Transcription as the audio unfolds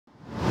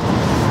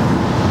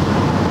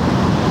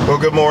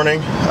Good morning.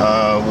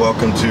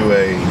 Welcome to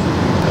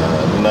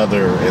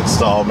another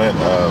installment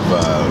of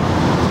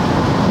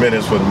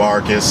Minutes with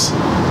Marcus.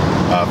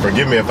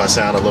 Forgive me if I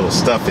sound a little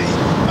stuffy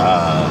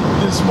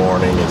this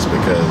morning. It's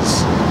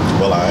because,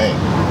 well, I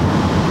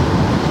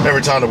am.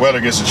 Every time the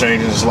weather gets to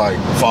change, it's like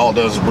fall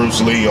does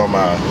Bruce Lee on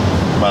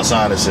my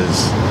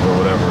sinuses or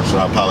whatever, so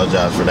I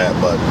apologize for that.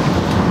 But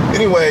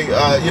anyway,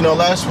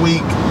 last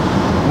week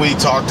we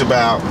talked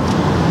about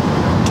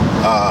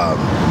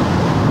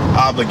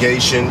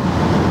obligation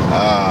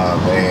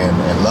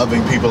and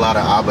loving people out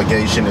of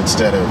obligation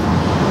instead of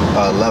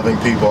loving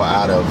people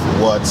out of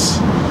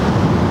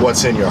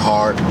what's in your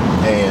heart.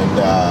 And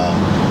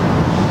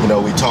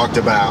we talked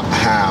about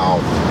how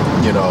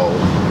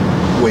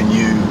when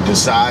you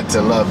decide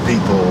to love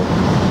people,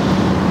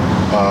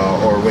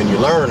 or when you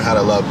learn how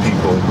to love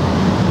people,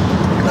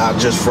 not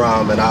just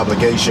from an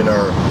obligation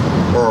or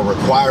a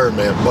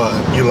requirement, but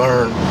you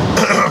learn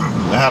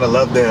how to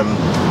love them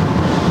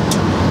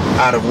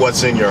out of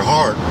what's in your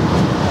heart.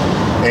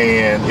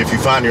 And if you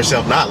find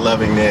yourself not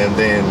loving them,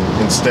 then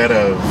instead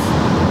of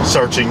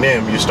searching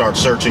them, you start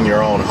searching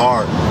your own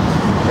heart.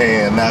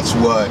 And that's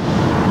what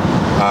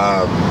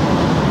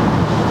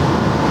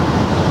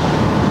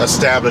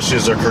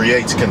establishes or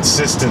creates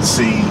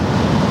consistency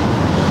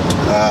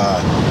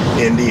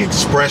in the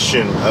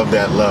expression of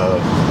that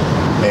love.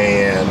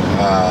 And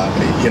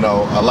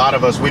a lot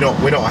of us, we don't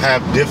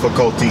have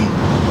difficulty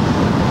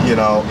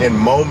in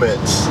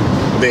moments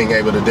being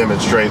able to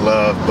demonstrate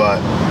love,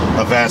 but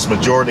a vast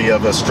majority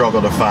of us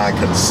struggle to find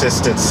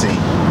consistency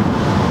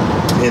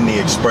in the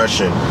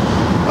expression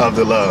of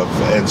the love.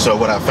 And so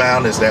what I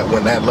found is that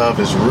when that love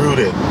is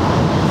rooted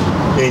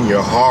in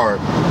your heart,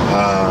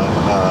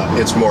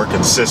 it's more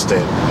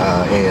consistent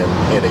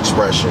in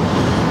expression.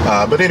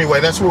 But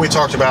anyway, that's what we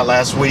talked about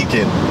last week.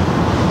 And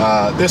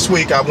this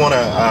week I want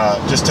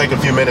to just take a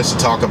few minutes to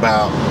talk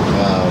about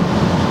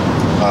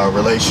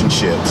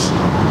relationships.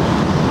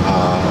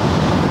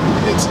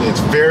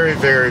 It's very,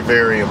 very,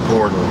 very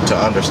important to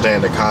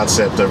understand the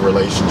concept of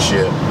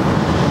relationship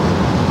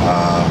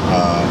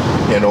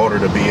in order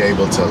to be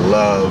able to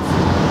love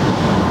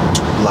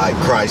like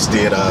Christ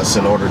did us,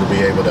 in order to be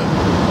able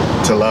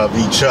to love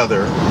each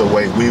other the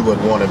way we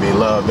would want to be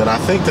loved. And I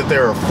think that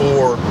there are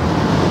four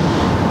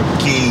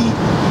key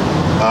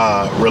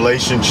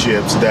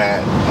relationships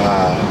that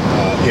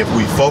if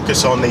we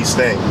focus on these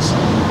things,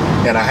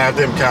 and I have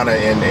them kind of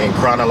in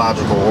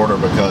chronological order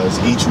because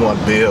each one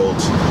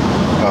builds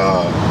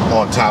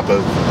on top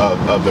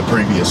of the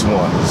previous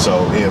one.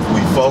 So if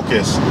we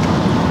focus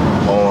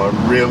on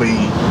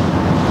really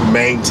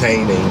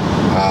maintaining,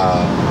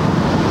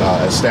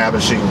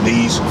 establishing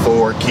these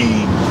four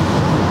key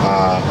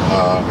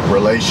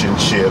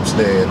relationships,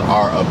 then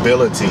our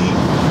ability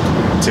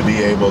to be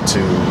able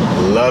to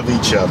love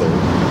each other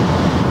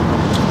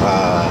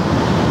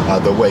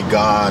the way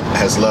God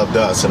has loved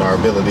us, and our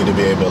ability to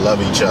be able to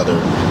love each other.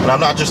 And I'm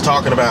not just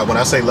talking about, when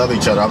I say love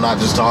each other, I'm not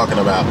just talking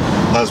about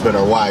husband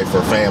or wife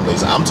or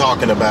families. I'm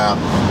talking about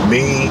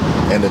me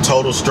and the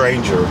total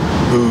stranger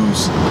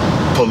whose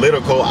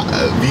political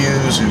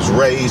views, whose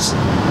race,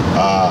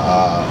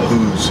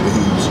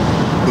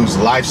 whose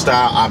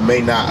lifestyle I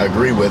may not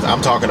agree with.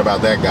 I'm talking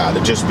about that guy,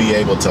 to just be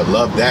able to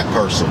love that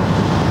person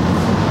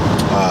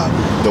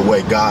the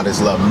way God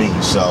has loved me.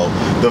 So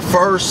the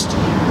first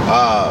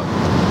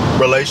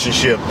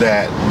relationship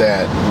that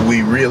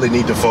we really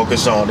need to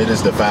focus on, it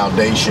is the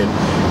foundation,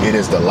 it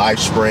is the life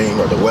spring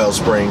or the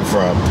wellspring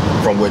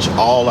from which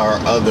all our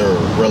other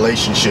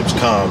relationships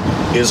come,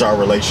 is our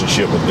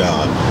relationship with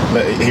God.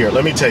 Here,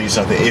 let me tell you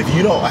something. If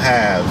you don't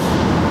have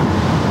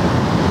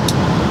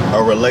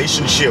a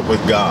relationship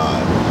with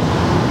God,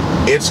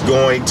 it's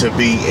going to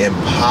be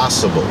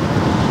impossible,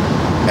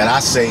 and I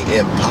say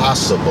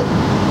impossible,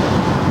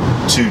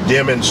 to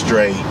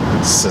demonstrate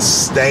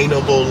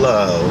sustainable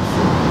love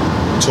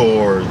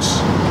towards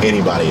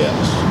anybody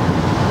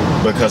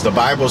else. Because the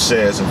Bible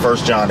says in 1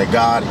 John that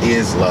God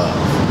is love,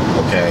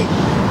 okay?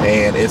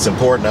 And it's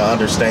important to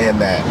understand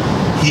that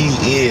He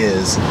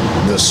is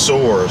the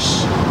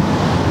source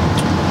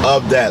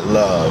of that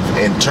love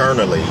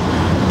internally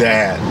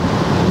that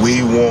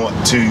we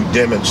want to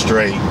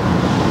demonstrate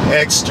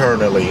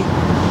externally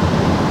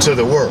to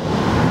the world.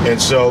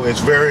 And so it's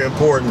very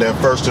important that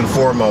first and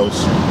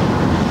foremost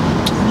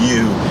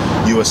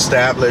you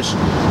establish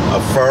a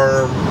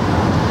firm,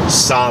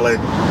 solid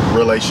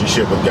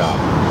relationship with God.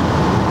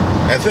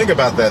 And think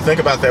about that. Think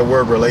about that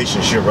word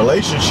relationship.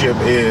 Relationship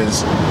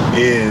is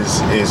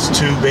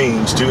two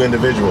beings, two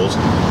individuals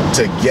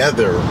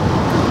together,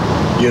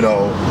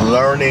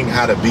 learning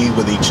how to be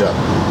with each other.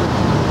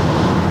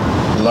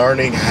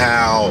 Learning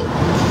how,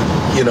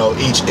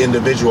 each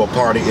individual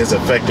party is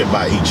affected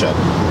by each other.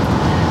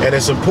 And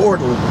it's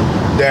important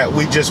that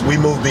we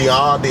move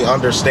beyond the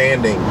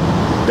understanding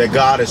that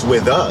God is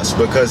with us,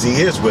 because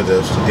He is with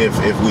us if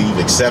we've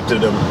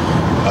accepted Him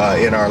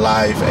in our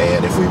life,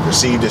 and if we've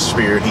received His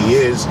Spirit. He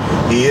is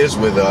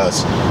with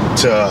us,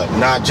 to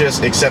not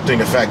just accepting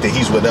the fact that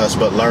He's with us,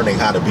 but learning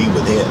how to be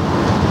with Him.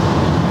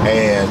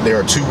 And there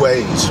are two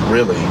ways,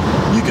 really,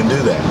 you can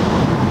do that.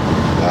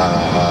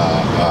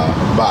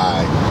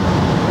 by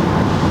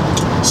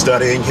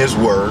studying His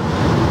Word,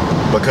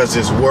 because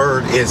His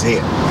Word is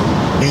Him.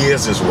 He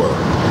is His Word.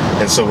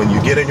 And so when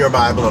you get in your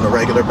Bible on a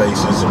regular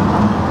basis,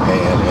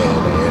 and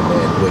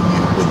when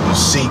you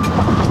seek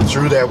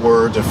through that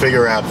Word to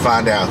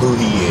find out who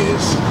He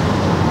is,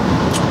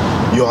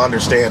 you'll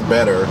understand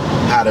better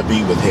how to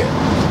be with Him.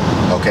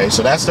 Okay,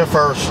 so that's the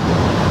first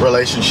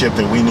relationship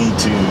that we need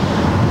to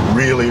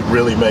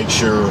really make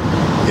sure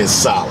is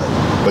solid,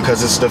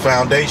 because it's the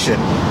foundation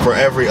for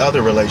every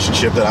other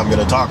relationship that I'm going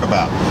to talk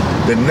about.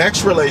 The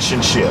next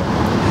relationship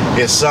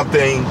is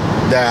something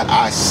that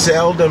I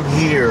seldom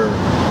hear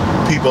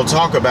people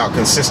talk about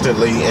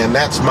consistently, and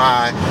that's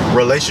my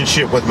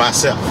relationship with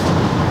myself.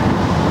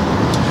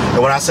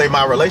 And when I say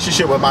my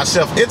relationship with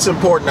myself, it's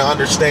important to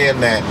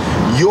understand that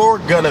you're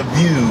going to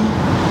view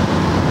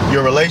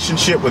your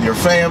relationship with your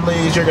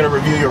families, you're going to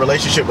review your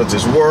relationship with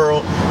this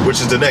world, which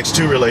is the next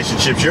two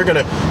relationships. You're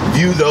going to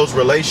view those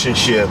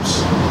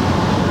relationships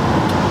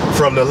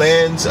from the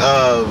lens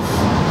of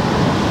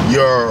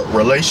your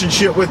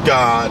relationship with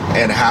God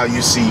and how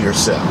you see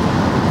yourself.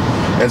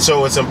 And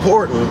so it's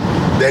important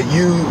that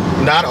you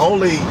not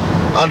only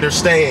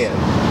understand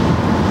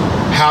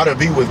how to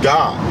be with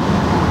God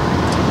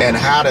and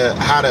how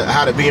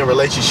to be in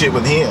relationship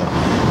with Him,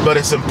 but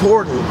it's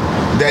important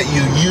that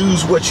you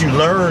use what you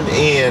learn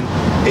in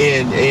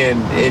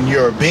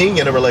your being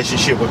in a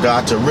relationship with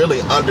God to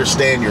really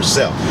understand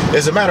yourself.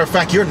 As a matter of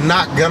fact, you're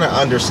not gonna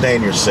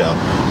understand yourself,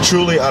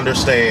 truly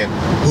understand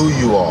who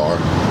you are,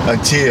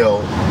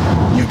 until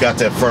you've got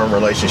that firm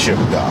relationship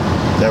with God,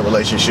 that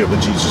relationship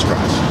with Jesus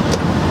Christ.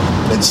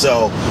 And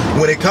so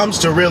when it comes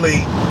to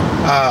really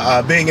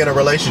being in a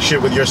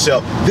relationship with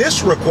yourself,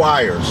 this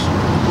requires,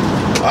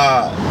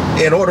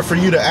 in order for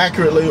you to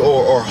accurately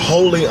or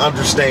wholly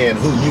understand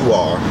who you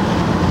are,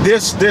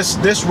 this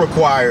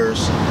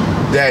requires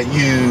that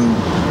you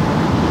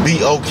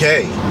be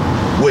okay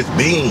with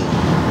being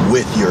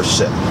with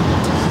yourself.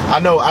 I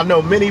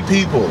know many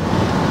people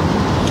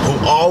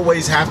who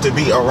always have to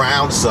be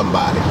around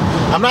somebody.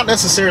 I'm not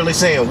necessarily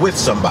saying with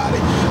somebody,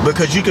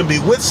 because you can be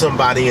with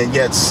somebody and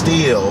yet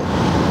still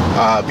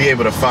be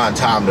able to find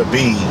time to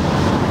be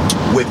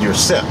with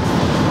yourself.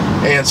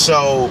 And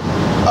so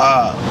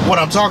what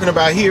I'm talking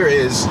about here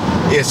is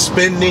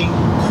spending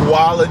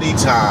quality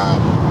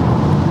time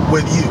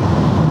with you,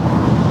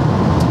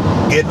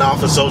 getting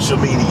off of social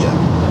media,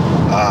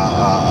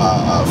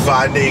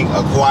 finding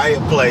a quiet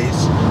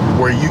place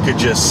where you could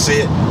just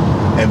sit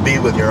and be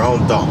with your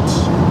own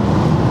thoughts.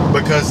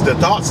 Because the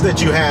thoughts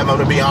that you have, I'm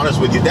going to be honest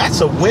with you,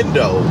 that's a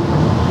window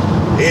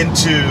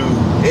into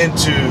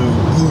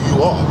who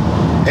you are.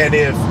 And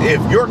if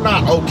you're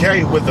not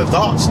okay with the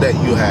thoughts that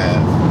you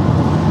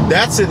have,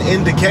 that's an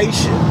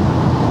indication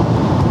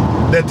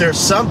that there's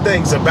some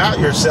things about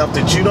yourself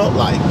that you don't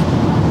like,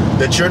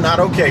 that you're not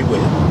okay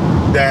with,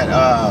 that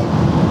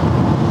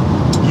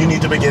you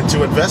need to begin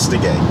to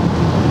investigate.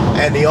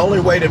 And the only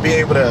way to be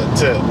able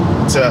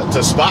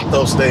to spot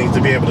those things,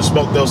 to be able to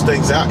smoke those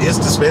things out, is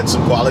to spend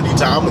some quality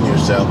time with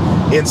yourself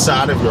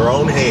inside of your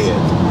own head.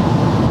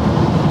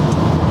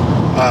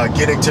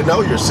 Getting to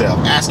know yourself,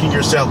 asking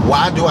yourself,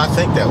 why do I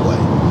think that way?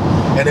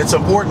 And it's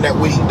important that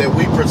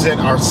we present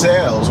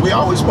ourselves. We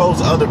always pose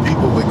other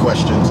people with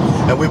questions,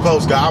 and we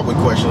pose God with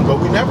questions, but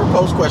we never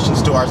pose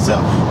questions to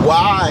ourselves.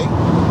 Why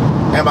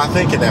am I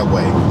thinking that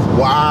way?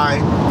 Why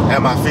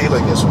am I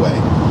feeling this way?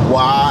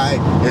 Why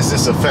is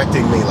this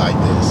affecting me like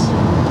this?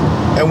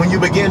 And when you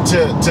begin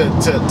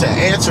to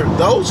answer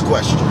those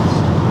questions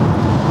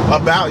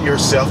about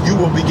yourself, you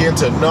will begin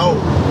to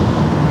know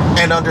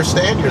and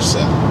understand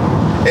yourself.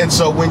 And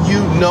so when you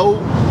know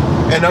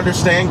and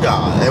understand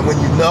God, and when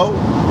you know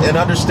and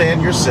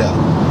understand yourself,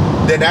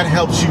 then that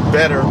helps you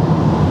better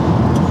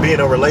be in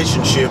a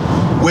relationship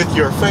with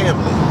your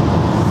family.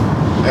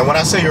 And when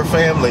I say your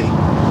family,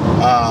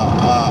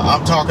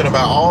 I'm talking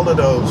about all of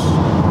those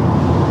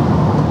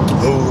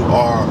who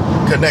are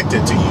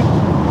connected to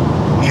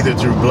you, either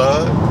through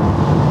blood,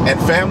 and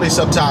family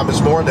sometimes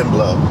is more than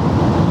blood.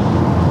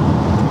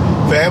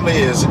 Family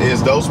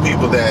is those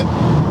people that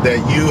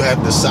you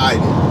have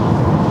decided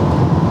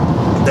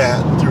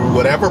that through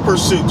whatever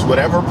pursuits,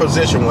 whatever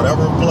position,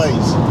 whatever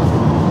place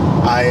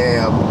I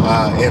am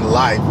in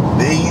life,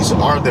 these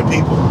are the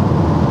people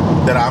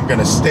that I'm going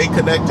to stay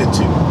connected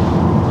to,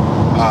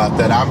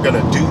 that I'm going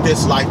to do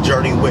this life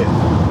journey with.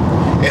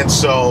 And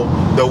so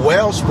the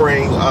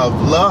wellspring of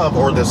love,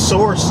 or the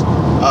source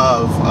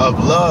of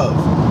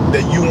love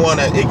that you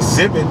want to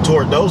exhibit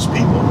toward those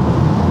people,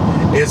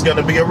 is going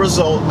to be a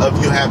result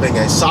of you having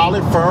a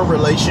solid, firm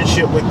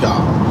relationship with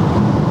God,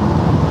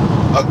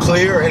 a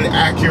clear and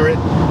accurate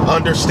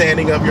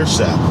understanding of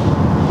yourself,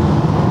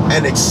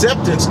 an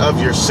acceptance of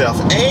yourself,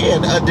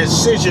 and a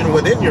decision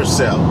within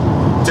yourself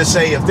to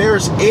say, if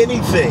there's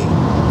anything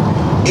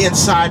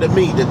inside of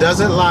me that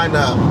doesn't line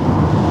up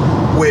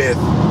with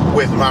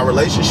my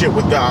relationship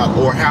with God,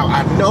 or how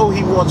I know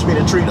He wants me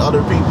to treat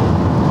other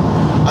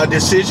people, a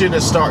decision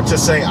to start to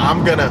say,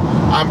 I'm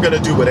gonna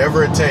do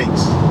whatever it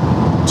takes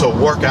to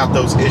work out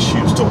those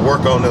issues, to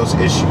work on those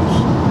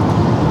issues.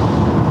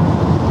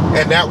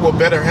 And that will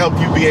better help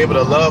you be able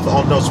to love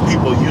on those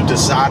people you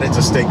decided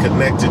to stay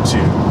connected to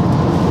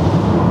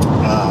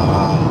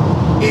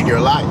in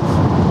your life.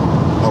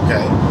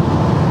 Okay?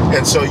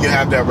 And so you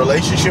have that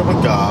relationship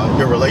with God,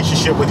 your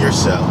relationship with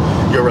yourself,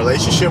 your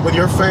relationship with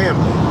your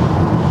family,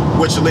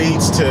 which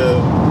leads to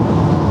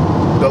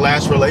the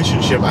last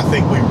relationship I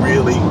think we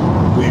really,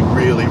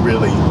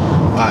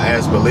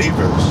 as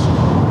believers,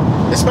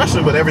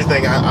 especially with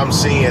everything I'm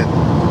seeing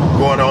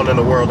going on in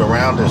the world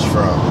around us,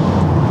 from,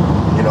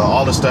 you know,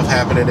 all the stuff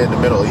happening in the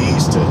Middle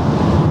East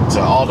to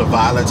all the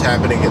violence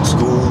happening in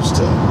schools,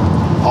 to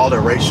all the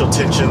racial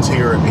tensions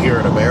here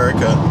in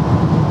America,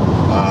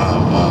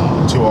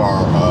 to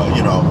our,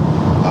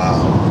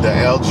 the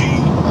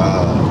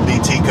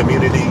LGBT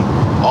community,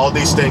 all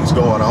these things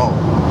going on.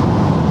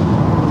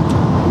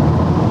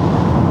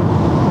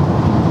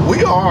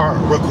 We are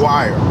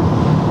required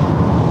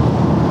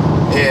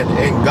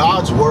in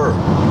God's word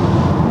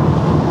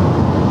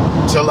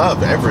to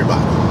love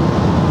everybody.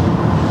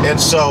 And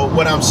so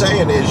what I'm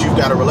saying is, you've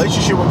got a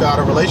relationship with God,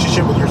 a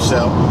relationship with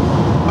yourself,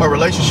 a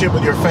relationship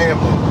with your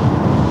family.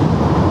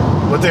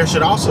 But there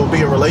should also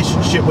be a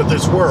relationship with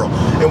this world.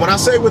 And when I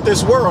say with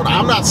this world,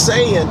 I'm not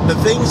saying the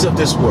things of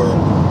this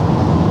world.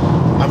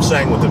 I'm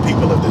saying with the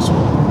people of this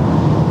world.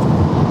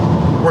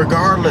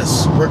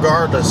 Regardless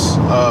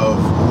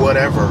of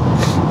whatever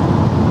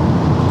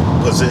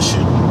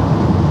position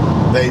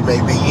they may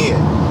be in,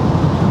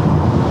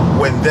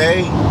 when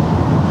they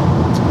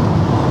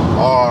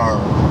are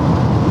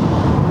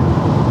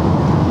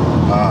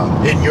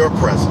in your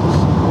presence,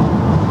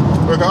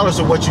 regardless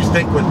of what you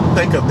think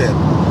of them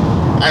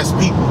as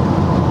people,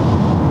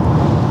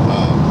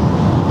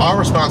 our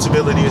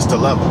responsibility is to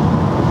love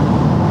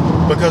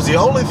them. Because the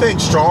only thing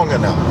strong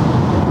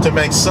enough to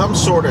make some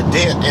sort of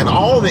dent in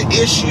all the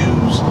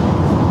issues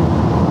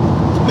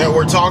that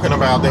we're talking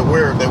about, that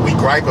we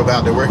gripe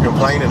about, that we're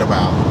complaining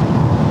about,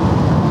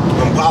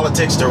 from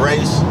politics to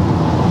race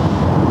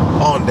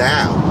on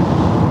down,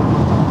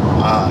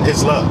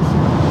 is love.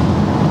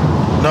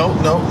 No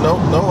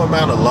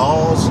amount of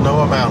laws, no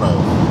amount of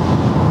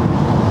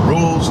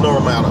rules, no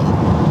amount of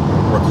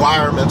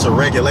requirements or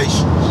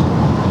regulations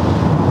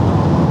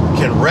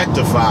can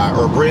rectify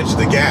or bridge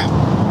the gap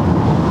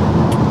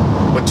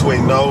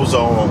between those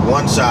on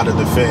one side of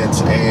the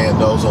fence and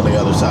those on the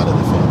other side of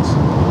the fence.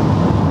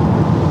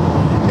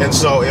 And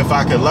so if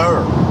I could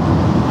learn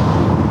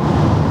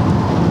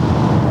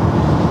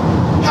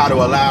how to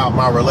allow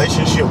my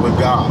relationship with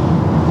God,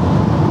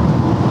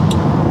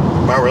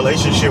 my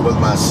relationship with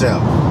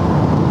myself,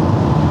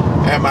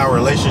 and my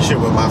relationship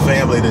with my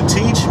family to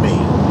teach me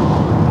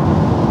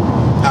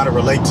how to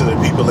relate to the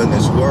people in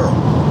this world,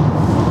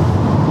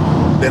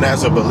 then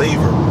as a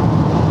believer,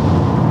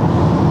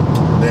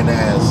 then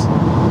as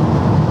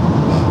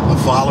a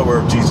follower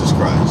of Jesus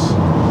Christ,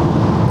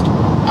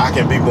 I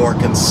can be more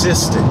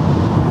consistent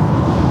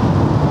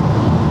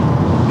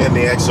in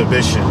the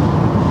exhibition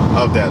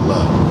of that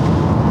love.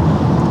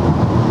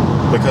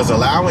 Because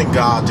allowing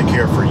God to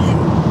care for you,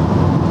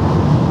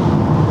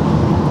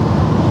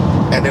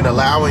 and then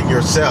allowing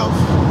yourself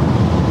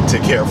to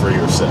care for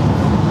yourself,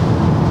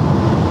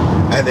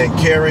 and then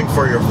caring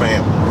for your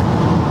family,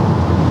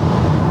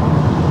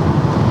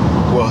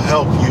 will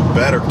help you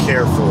better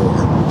care for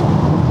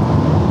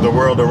the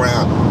world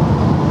around you.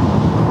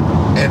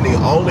 And the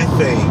only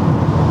thing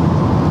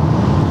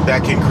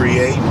that can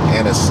create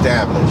and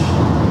establish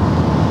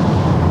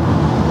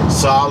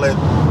solid,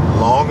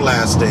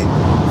 long-lasting,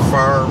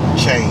 firm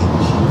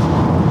change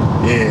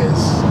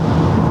is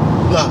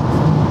love.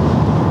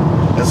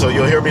 And so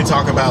you'll hear me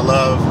talk about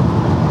love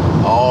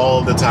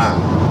all the time.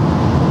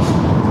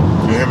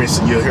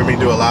 You'll hear me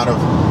do a lot of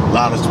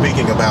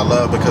speaking about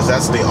love, because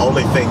that's the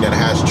only thing that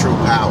has true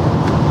power.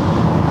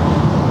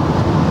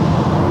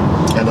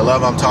 And the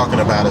love I'm talking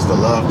about is the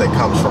love that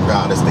comes from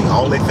God. It's the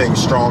only thing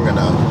strong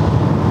enough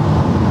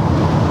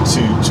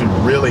to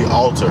really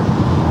alter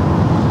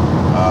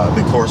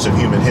the course of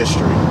human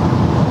history,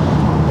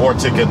 or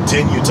to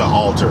continue to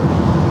alter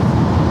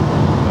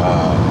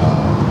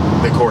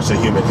the course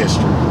of human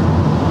history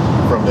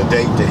from the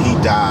date that he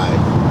died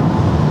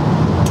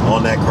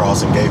on that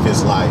cross and gave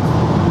his life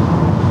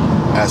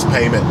as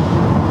payment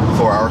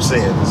for our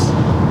sins,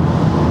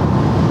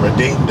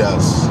 redeemed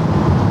us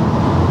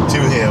to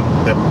him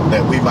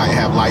that we might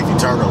have life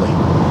eternally,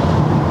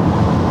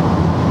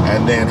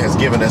 and then has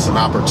given us an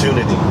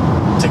opportunity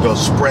to go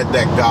spread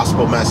that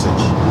gospel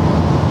message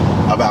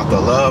about the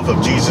love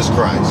of Jesus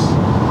Christ,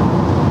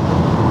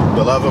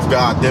 the love of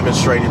God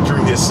demonstrated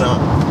through his son.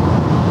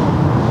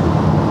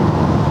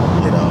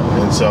 You know,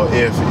 and so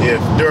if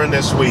during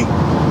this week,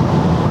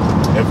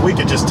 if we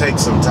could just take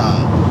some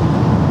time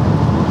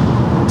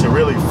to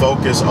really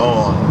focus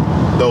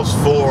on those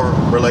 4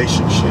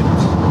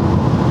 relationships: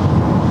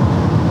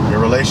 your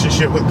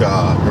relationship with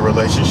God, your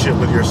relationship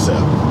with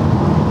yourself,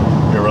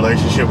 your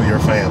relationship with your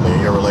family,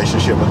 and your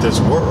relationship with this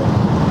world,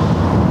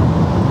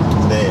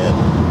 then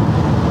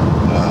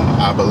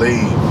I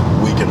believe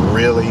we can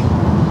really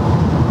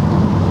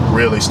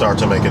really start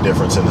to make a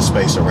difference in the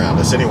space around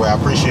us. Anyway, I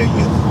appreciate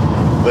you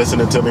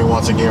listening to me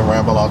once again,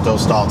 ramble off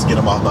those thoughts, get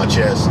them off my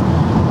chest.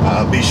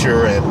 Be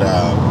sure and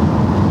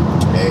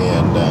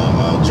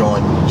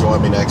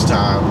join me next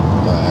time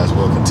as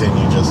we'll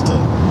continue just to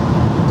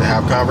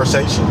have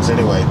conversations.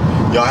 Anyway,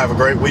 y'all have a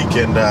great week,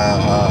 and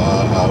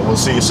we'll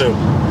see you soon.